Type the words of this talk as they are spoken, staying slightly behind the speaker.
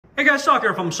Hey guys, Sak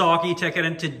here from sakitech, and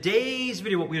in today's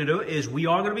video what we're going to do is we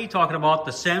are going to be talking about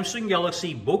the Samsung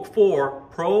Galaxy Book 4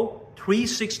 Pro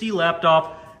 360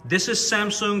 laptop. This is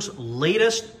Samsung's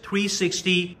latest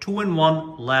 360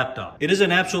 2-in-1 laptop. It is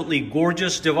an absolutely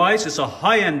gorgeous device. It's a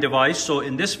high-end device. So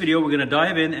in this video we're going to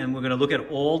dive in and we're going to look at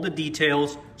all the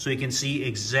details so you can see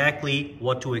exactly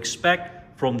what to expect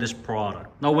from this product.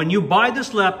 Now, when you buy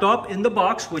this laptop in the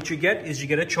box, what you get is you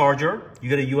get a charger, you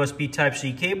get a USB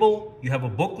Type-C cable, you have a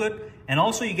booklet, and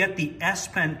also you get the S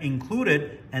Pen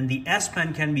included, and the S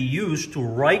Pen can be used to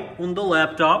write on the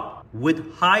laptop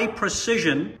with high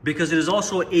precision because it is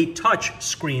also a touch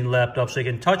screen laptop. So you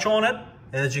can touch on it,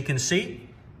 as you can see,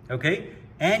 okay?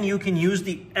 And you can use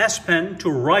the S Pen to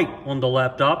write on the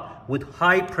laptop with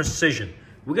high precision.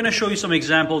 We're going to show you some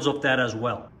examples of that as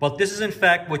well. But this is in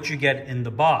fact what you get in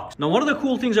the box. Now, one of the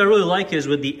cool things I really like is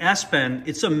with the S Pen,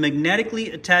 it's a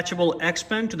magnetically attachable X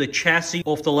Pen to the chassis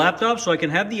of the laptop. So I can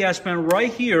have the S Pen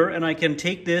right here and I can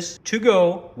take this to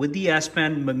go with the S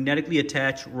Pen magnetically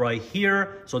attached right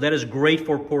here. So that is great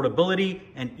for portability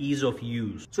and ease of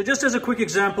use. So just as a quick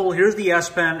example, here's the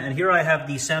S Pen, and here I have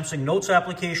the Samsung Notes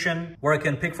application where I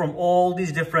can pick from all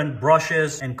these different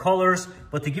brushes and colors.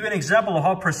 But to give you an example of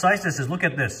how precise this is, look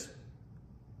at this.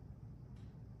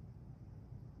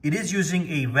 It is using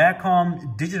a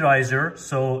Wacom digitizer,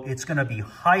 so it's going to be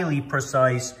highly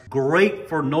precise. Great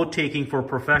for note-taking for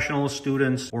professional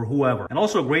students or whoever. And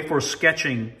also great for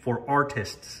sketching for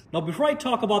artists. Now, before I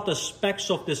talk about the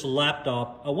specs of this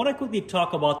laptop, I want to quickly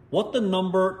talk about what the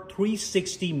number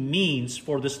 360 means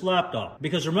for this laptop.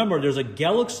 Because remember, there's a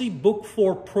Galaxy Book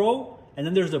 4 Pro, and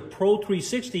then there's the Pro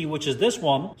 360, which is this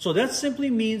one. So that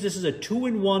simply means this is a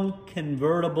 2-in-1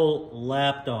 convertible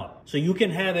laptop. So you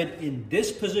can have it in this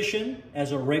position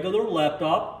as a regular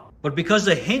laptop. But because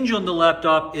the hinge on the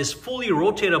laptop is fully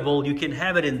rotatable, you can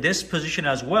have it in this position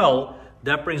as well.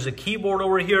 That brings the keyboard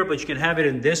over here, but you can have it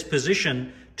in this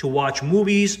position to watch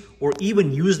movies or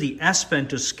even use the S Pen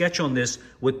to sketch on this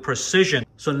with precision.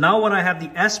 So now when I have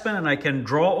the S Pen and I can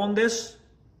draw on this,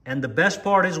 and the best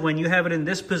part is when you have it in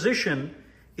this position,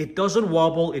 it doesn't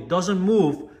wobble, it doesn't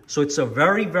move. So it's a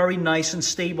very, very nice and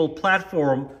stable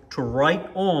platform to write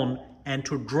on and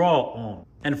to draw on.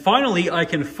 And finally, I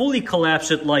can fully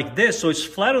collapse it like this. So it's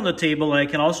flat on the table and I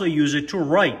can also use it to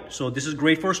write. So this is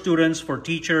great for students, for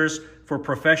teachers, for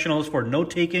professionals, for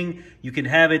note-taking. You can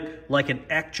have it like an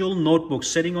actual notebook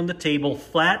sitting on the table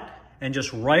flat and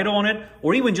just write on it,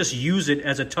 or even just use it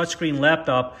as a touchscreen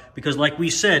laptop because like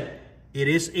we said, it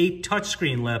is a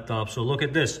touchscreen laptop. So look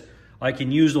at this. I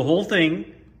can use the whole thing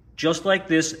just like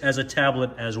this as a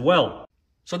tablet as well.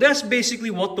 So that's basically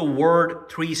what the word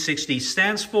 360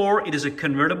 stands for. It is a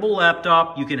convertible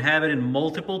laptop. You can have it in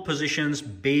multiple positions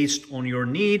based on your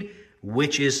need,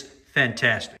 which is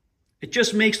fantastic. It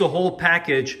just makes the whole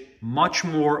package much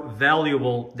more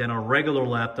valuable than a regular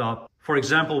laptop. For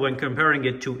example, when comparing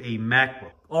it to a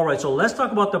MacBook. All right, so let's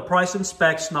talk about the price and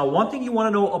specs. Now, one thing you want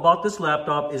to know about this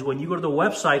laptop is when you go to the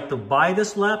website to buy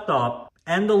this laptop,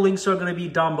 and the links are going to be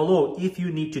down below if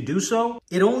you need to do so,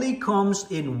 it only comes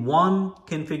in one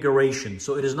configuration.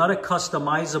 So it is not a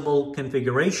customizable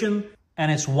configuration. And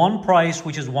it's one price,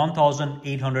 which is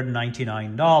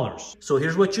 $1,899. So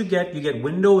here's what you get. You get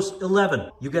Windows 11.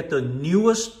 You get the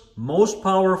newest, most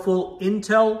powerful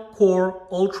Intel Core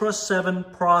Ultra 7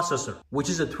 processor, which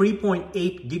is a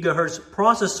 3.8 gigahertz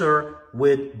processor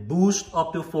with boost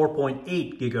up to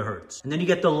 4.8 gigahertz. And then you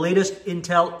get the latest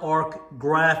Intel Arc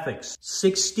graphics,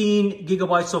 16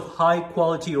 gigabytes of high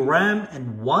quality RAM,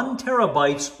 and 1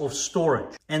 terabyte of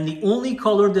storage. And the only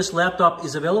color this laptop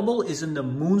is available is in the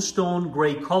Moonstone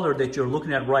gray color that you're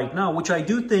looking at right now, which I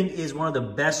do think is one of the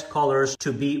best colors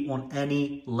to be on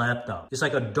any laptop. It's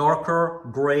like a darker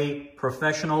gray,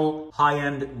 professional,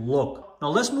 high-end look. Now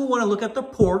let's move on and look at the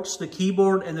ports, the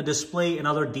keyboard, and the display and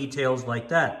other details like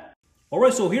that. All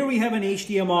right, so here we have an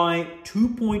HDMI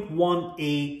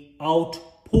 2.1a out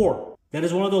port. That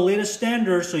is one of the latest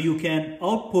standards, so you can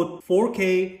output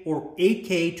 4K or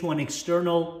 8K to an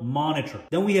external monitor.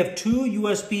 Then we have two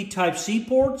USB Type-C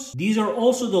ports. These are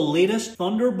also the latest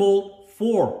Thunderbolt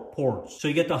 4 ports. So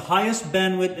you get the highest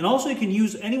bandwidth, and also you can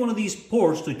use any one of these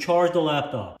ports to charge the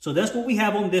laptop. So that's what we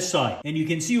have on this side. And you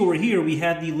can see over here, we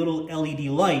have the little LED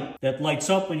light that lights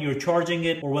up when you're charging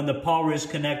it or when the power is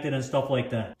connected and stuff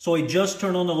like that. So I just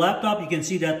turned on the laptop. You can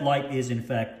see that light is in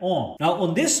fact on. Now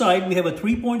on this side, we have a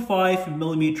 3.5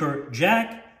 millimeter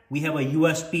jack. We have a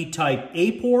USB Type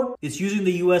A port. It's using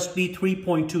the USB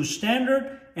 3.2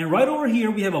 standard. And right over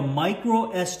here, we have a micro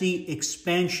SD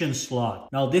expansion slot.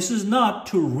 Now, this is not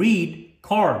to read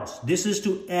cards. This is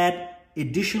to add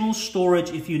additional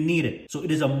storage if you need it. So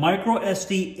it is a micro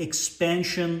SD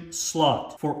expansion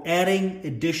slot for adding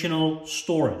additional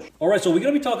storage. All right, so we're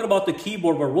gonna be talking about the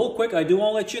keyboard, but real quick, I do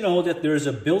wanna let you know that there's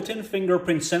a built-in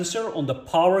fingerprint sensor on the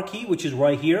power key, which is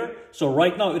right here. So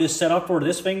right now it is set up for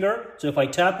this finger. So if I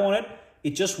tap on it,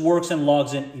 it just works and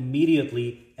logs in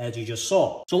immediately, as you just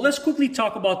saw. So let's quickly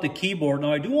talk about the keyboard.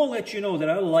 Now, I do want to let you know that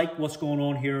I like what's going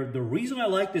on here. The reason I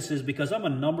like this is because I'm a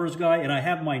numbers guy and I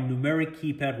have my numeric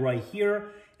keypad right here.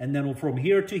 And then from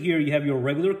here to here, you have your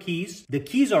regular keys. The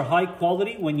keys are high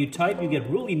quality. When you type, you get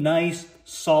really nice,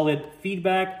 solid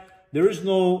feedback. There is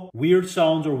no weird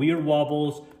sounds or weird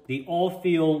wobbles. They all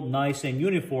feel nice and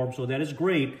uniform, so that is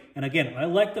great. And again, I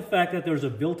like the fact that there's a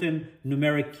built-in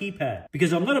numeric keypad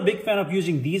because I'm not a big fan of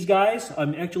using these guys.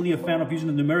 I'm actually a fan of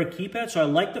using the numeric keypad. So I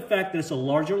like the fact that it's a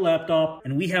larger laptop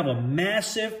and we have a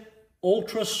massive,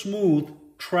 ultra smooth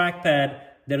trackpad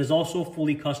that is also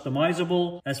fully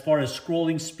customizable as far as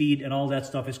scrolling speed and all that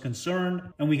stuff is concerned.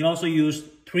 And we can also use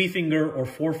 3-finger or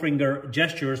 4-finger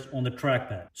gestures on the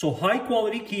trackpad. So high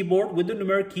quality keyboard with the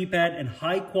numeric keypad and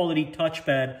high quality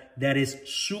touchpad that is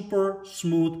super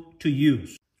smooth to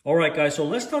use. All right, guys, so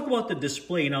let's talk about the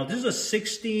display. Now, this is a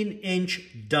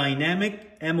 16-inch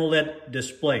dynamic AMOLED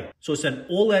display. So it's an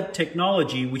OLED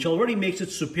technology, which already makes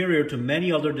it superior to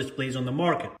many other displays on the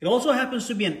market. It also happens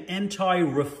to be an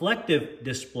anti-reflective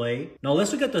display. Now,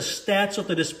 let's look at the stats of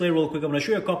the display real quick. I'm going to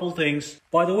show you a couple things.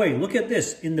 By the way, look at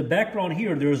this. In the background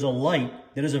here, there is a light.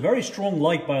 There is a very strong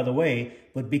light, by the way.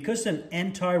 But because it's an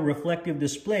anti-reflective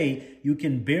display, you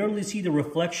can barely see the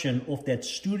reflection of that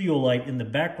studio light in the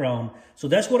background. So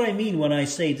that's what I mean when I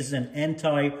say this is an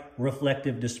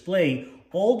anti-reflective display.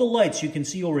 All the lights you can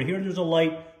see over here, there's a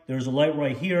light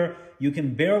right here. You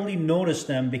can barely notice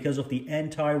them because of the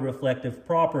anti-reflective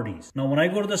properties. Now, when I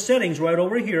go to the settings right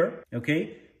over here,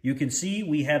 okay, you can see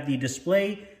we have the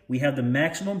display. We have the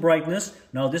maximum brightness.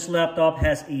 Now, this laptop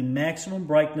has a maximum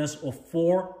brightness of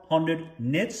 400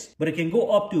 nits, but it can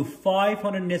go up to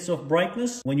 500 nits of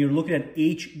brightness when you're looking at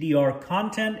HDR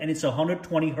content, and it's a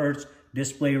 120 hertz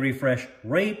display refresh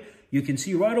rate. You can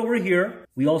see right over here,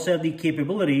 we also have the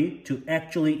capability to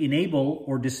actually enable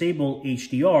or disable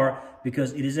HDR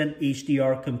because it is an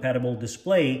HDR compatible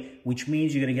display, which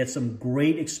means you're going to get some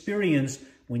great experience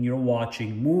when you're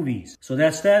watching movies. So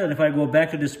that's that. And if I go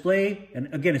back to display,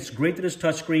 and again, it's great that it's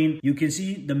touchscreen. You can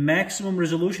see the maximum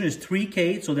resolution is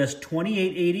 3K. So that's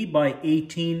 2880 by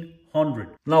 1800.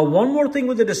 Now, one more thing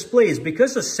with the display is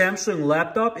because it's a Samsung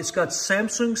laptop, it's got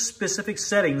Samsung specific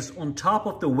settings on top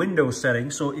of the Windows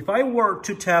settings. So if I were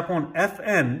to tap on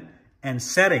FN and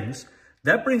settings,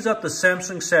 that brings up the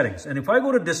Samsung settings. And if I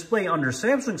go to display under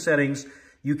Samsung settings,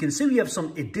 you can see we have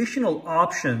some additional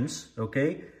options,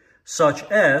 okay? Such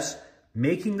as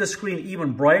making the screen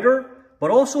even brighter,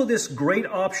 but also this great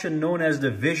option known as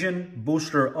the Vision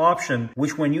Booster option,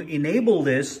 which when you enable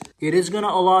this, it is going to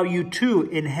allow you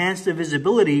to enhance the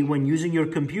visibility when using your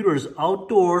computers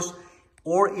outdoors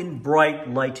or in bright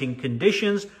lighting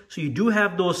conditions. So you do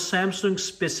have those Samsung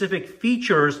specific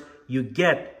features you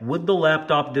get with the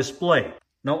laptop display.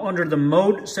 Now, under the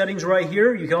mode settings right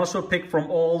here, you can also pick from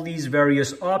all these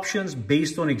various options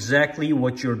based on exactly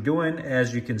what you're doing,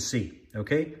 as you can see,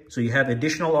 okay? So you have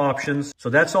additional options.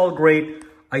 So that's all great.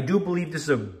 I do believe this is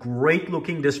a great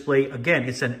looking display. Again,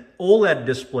 it's an OLED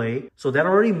display, so that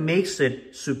already makes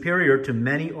it superior to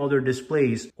many other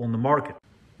displays on the market.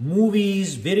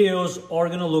 Movies, videos are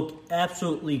gonna look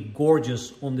absolutely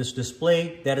gorgeous on this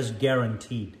display. That is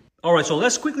guaranteed. All right, so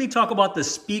let's quickly talk about the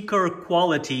speaker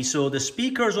quality. So the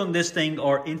speakers on this thing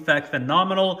are in fact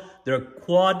phenomenal. They're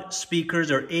quad speakers,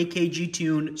 they're AKG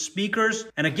tuned speakers.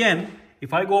 And again,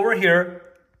 if I go over here,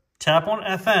 tap on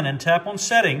FN and tap on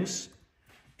settings,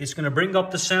 it's gonna bring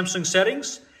up the Samsung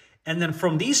settings. And then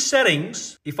from these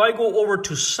settings, if I go over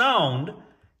to sound,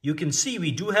 you can see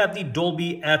we do have the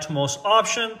Dolby Atmos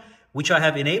option, which I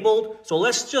have enabled. So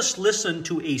let's just listen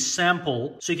to a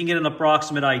sample so you can get an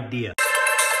approximate idea.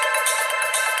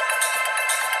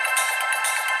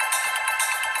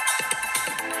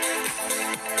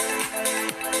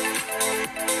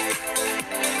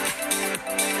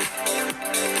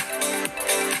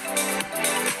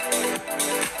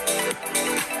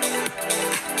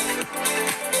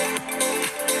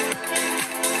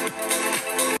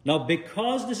 Now,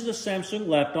 because this is a Samsung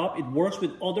laptop, it works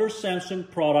with other Samsung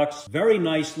products very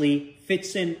nicely,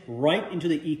 fits in right into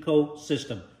the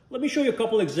ecosystem. Let me show you a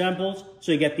couple examples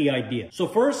so you get the idea. So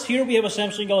first, here we have a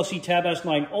Samsung Galaxy Tab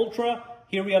S9 Ultra.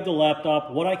 Here we have the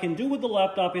laptop. What I can do with the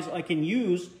laptop is I can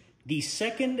use the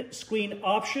second screen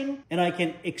option, and I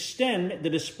can extend the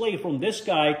display from this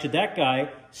guy to that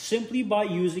guy simply by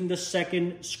using the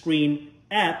second screen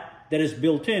app that is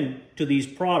built in to these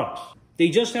products. They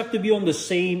just have to be on the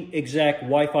same exact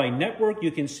Wi-Fi network.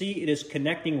 You can see it is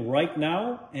connecting right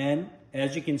now. And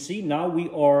as you can see, now we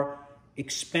are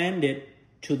expanded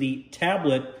to the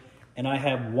tablet. And I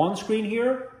have one screen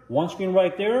here, one screen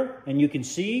right there. And you can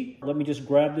see, let me just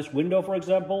grab this window, for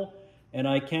example, and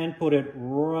I can put it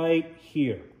right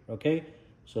here, okay?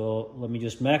 So let me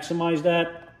just maximize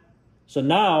that. So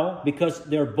now, because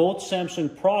they're both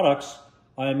Samsung products,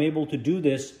 I am able to do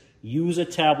this, use a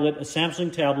tablet, a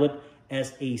Samsung tablet,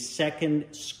 as a second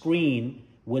screen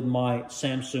with my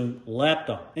Samsung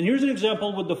laptop. And here's an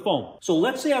example with the phone. So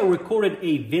let's say I recorded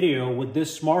a video with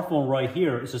this smartphone right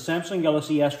here. It's a Samsung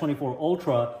Galaxy S24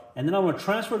 Ultra, and then I'm gonna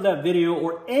transfer that video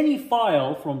or any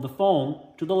file from the phone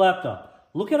to the laptop.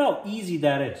 Look at how easy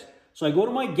that is. So I go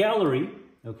to my gallery,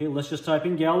 okay, let's just type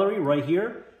in gallery right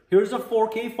here. Here's a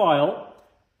 4K file.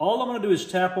 All I'm gonna do is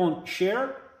tap on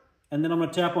share, and then I'm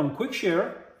gonna tap on quick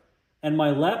share, and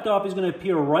my laptop is going to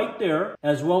appear right there,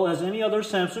 as well as any other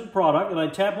Samsung product. And I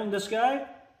tap on this guy,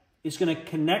 it's going to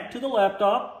connect to the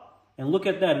laptop, and look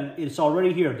at that, it's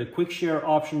already here. The quick share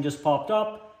option just popped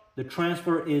up. The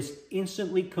transfer is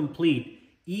instantly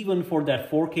complete, even for that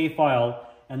 4K file,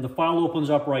 and the file opens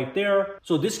up right there.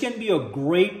 So this can be a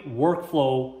great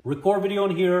workflow. Record video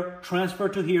on here, transfer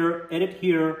to here, edit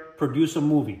here, produce a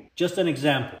movie. Just an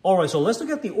example. All right, so let's look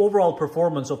at the overall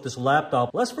performance of this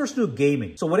laptop. Let's first do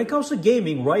gaming. So when it comes to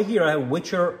gaming, right here, I have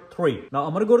Witcher 3. Now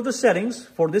I'm gonna go to the settings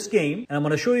for this game, and I'm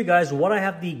gonna show you guys what I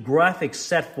have the graphics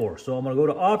set for. So I'm gonna go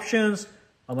to options,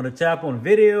 I'm gonna tap on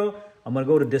video, I'm gonna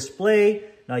go to display.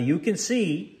 Now you can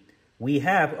see we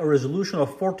have a resolution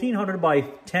of 1400 by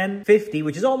 1050,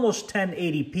 which is almost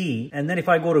 1080p. And then if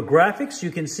I go to graphics,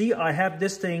 you can see I have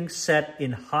this thing set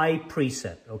in high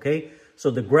preset, okay?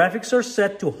 So the graphics are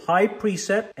set to high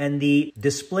preset and the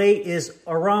display is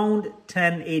around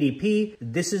 1080p.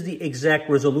 This is the exact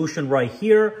resolution right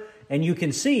here. And you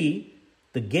can see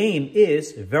the game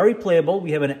is very playable.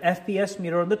 We have an FPS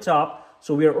meter on the top.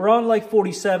 So we are around like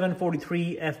 47,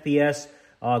 43 FPS,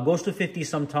 goes to 50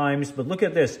 sometimes. But look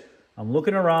at this. I'm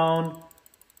looking around,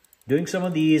 doing some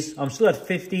of these. I'm still at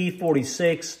 50,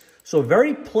 46. So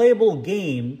very playable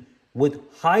game with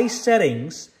high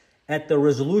settings at the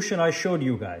resolution I showed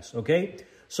you guys, okay?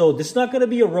 So this is not going to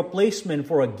be a replacement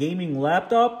for a gaming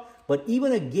laptop, but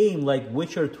even a game like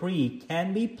Witcher 3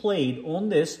 can be played on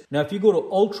this. Now, if you go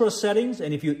to ultra settings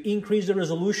and if you increase the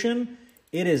resolution,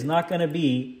 it is not going to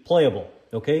be playable,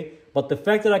 okay? But the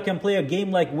fact that I can play a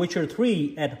game like Witcher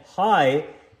 3 at high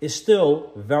is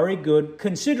still very good,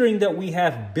 considering that we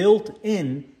have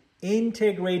built-in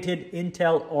integrated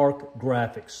Intel Arc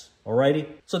graphics. Alrighty?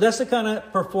 So that's the kind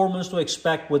of performance to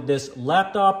expect with this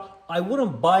laptop. I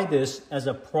wouldn't buy this as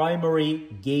a primary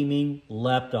gaming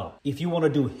laptop if you want to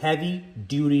do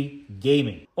heavy-duty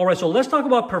gaming. Alright, so let's talk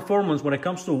about performance when it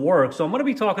comes to work. So I'm going to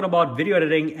be talking about video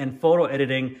editing and photo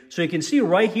editing. So you can see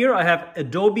right here, I have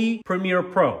Adobe Premiere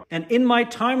Pro. And in my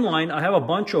timeline, I have a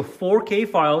bunch of 4K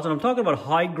files, and I'm talking about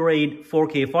high-grade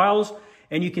 4K files.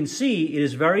 And you can see it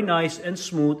is very nice and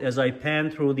smooth as I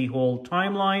pan through the whole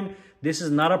timeline. This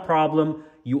is not a problem.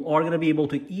 You are going to be able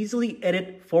to easily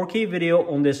edit 4K video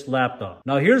on this laptop.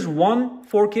 Now here's one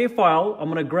 4K file. I'm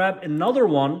going to grab another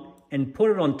one and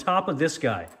put it on top of this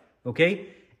guy. Okay?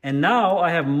 And now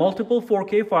I have multiple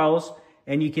 4K files,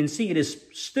 and you can see it is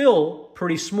still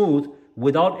pretty smooth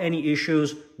without any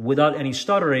issues, without any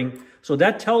stuttering. So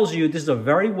that tells you this is a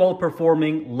very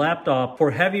well-performing laptop for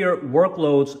heavier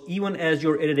workloads, even as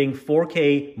you're editing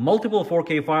 4K, multiple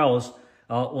 4K files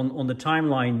on the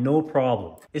timeline, no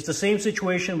problem. It's the same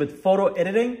situation with photo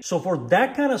editing. So for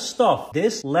that kind of stuff,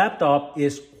 this laptop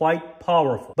is quite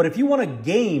powerful. But if you want to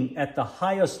game at the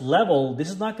highest level, this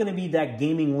is not going to be that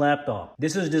gaming laptop.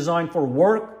 This is designed for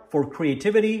work, for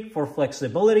creativity, for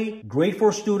flexibility, great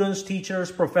for students,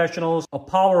 teachers, professionals, a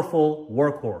powerful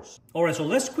workhorse. All right, so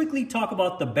let's quickly talk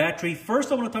about the battery.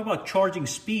 First, I want to talk about charging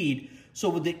speed. So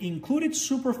with the included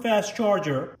super fast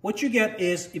charger, what you get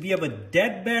is if you have a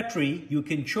dead battery, you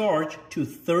can charge to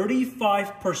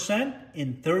 35%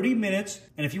 in 30 minutes.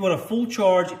 And if you want a full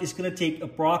charge, it's going to take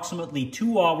approximately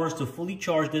 2 hours to fully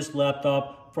charge this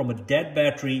laptop from a dead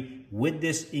battery with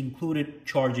this included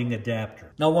charging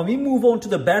adapter. Now, when we move on to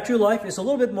the battery life, it's a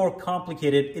little bit more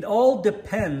complicated. It all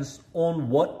depends on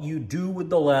what you do with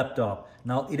the laptop.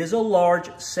 Now, it is a large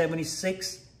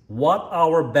 76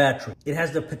 watt-hour battery. It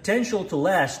has the potential to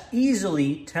last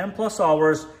easily 10 plus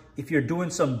hours if you're doing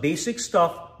some basic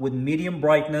stuff with medium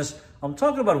brightness. I'm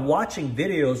talking about watching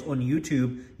videos on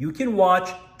YouTube. You can watch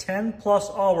 10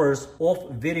 plus hours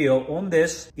of video on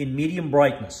this in medium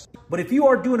brightness. But if you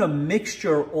are doing a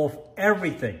mixture of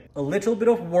everything, a little bit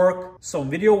of work,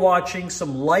 some video watching,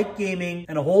 some light gaming,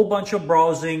 and a whole bunch of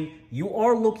browsing, you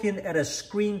are looking at a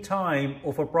screen time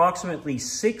of approximately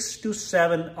 6 to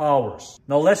 7 hours.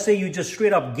 Now, let's say you just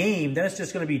straight up game, then it's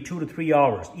just going to be 2 to 3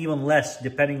 hours, even less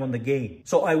depending on the game.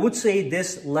 So I would say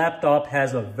this laptop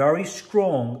has a very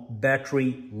strong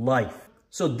battery life.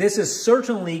 So this is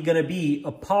certainly going to be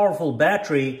a powerful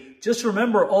battery. Just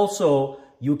remember also,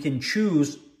 you can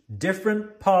choose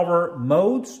different power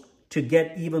modes to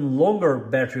get even longer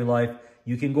battery life.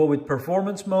 You can go with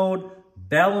performance mode,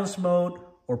 balance mode,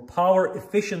 or power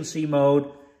efficiency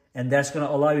mode, and that's going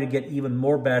to allow you to get even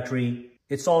more battery.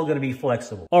 It's all going to be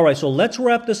flexible. All right, so let's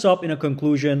wrap this up in a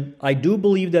conclusion. I do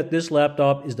believe that this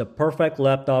laptop is the perfect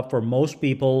laptop for most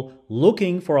people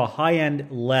looking for a high-end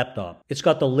laptop. It's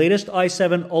got the latest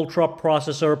i7 Ultra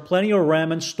processor, plenty of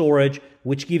RAM and storage,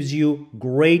 which gives you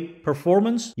great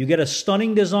performance. You get a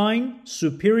stunning design,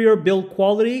 superior build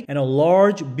quality, and a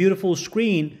large, beautiful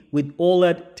screen with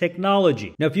OLED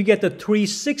technology. Now, if you get the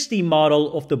 360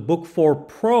 model of the Book 4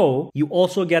 Pro, you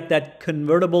also get that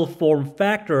convertible form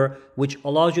factor, which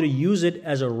allows you to use it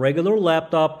as a regular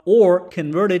laptop or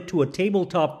convert it to a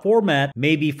tabletop format,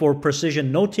 maybe for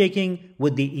precision note-taking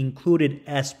with the included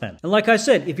S Pen. And like I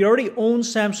said, if you already own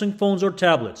Samsung phones or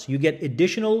tablets, you get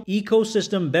additional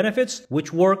ecosystem benefits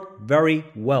which work very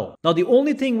well. Now, the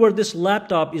only thing where this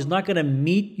laptop is not going to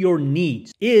meet your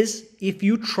needs is if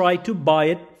you try to buy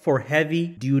it for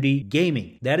heavy-duty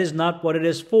gaming. That is not what it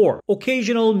is for.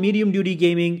 Occasional medium-duty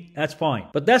gaming, that's fine.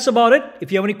 But that's about it.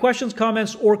 If you have any questions,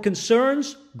 comments, or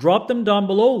concerns, drop them down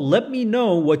below. Let me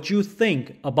know what you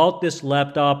think about this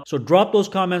laptop. So drop those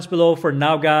comments below. For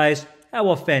now, guys, have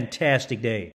a fantastic day.